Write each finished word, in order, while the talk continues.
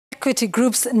Equity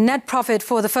Group's net profit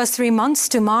for the first 3 months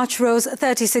to March rose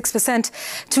 36%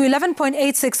 to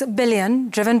 11.86 billion,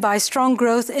 driven by strong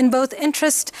growth in both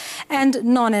interest and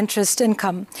non-interest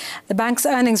income. The bank's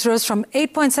earnings rose from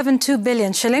 8.72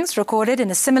 billion shillings recorded in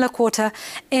a similar quarter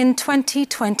in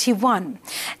 2021.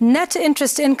 Net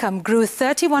interest income grew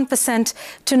 31%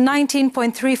 to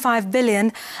 19.35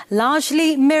 billion,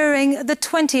 largely mirroring the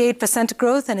 28%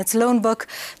 growth in its loan book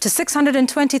to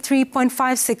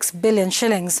 623.56 billion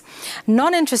shillings.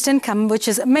 Non-interest income, which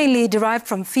is mainly derived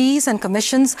from fees and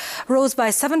commissions, rose by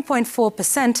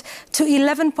 7.4% to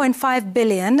 11.5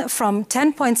 billion from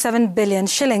 10.7 billion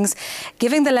shillings,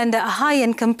 giving the lender a high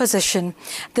income position.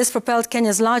 This propelled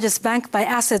Kenya's largest bank by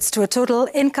assets to a total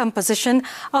income position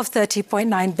of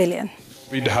 30.9 billion.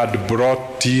 COVID had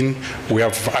brought in, we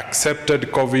have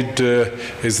accepted COVID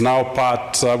is now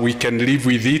part, we can live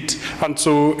with it. And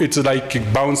so it's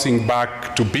like bouncing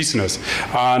back to business.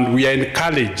 And we are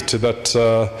encouraged that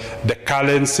the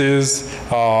currencies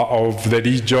of the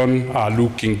region are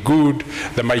looking good.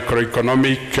 The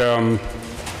macroeconomic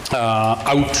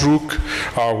outlook,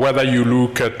 whether you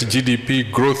look at GDP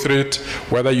growth rate,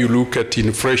 whether you look at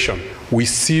inflation, we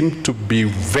seem to be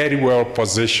very well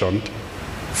positioned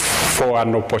for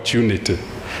an opportunity.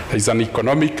 There is an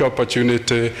economic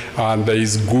opportunity and there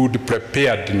is good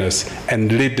preparedness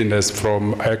and readiness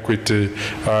from Equity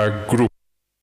Group.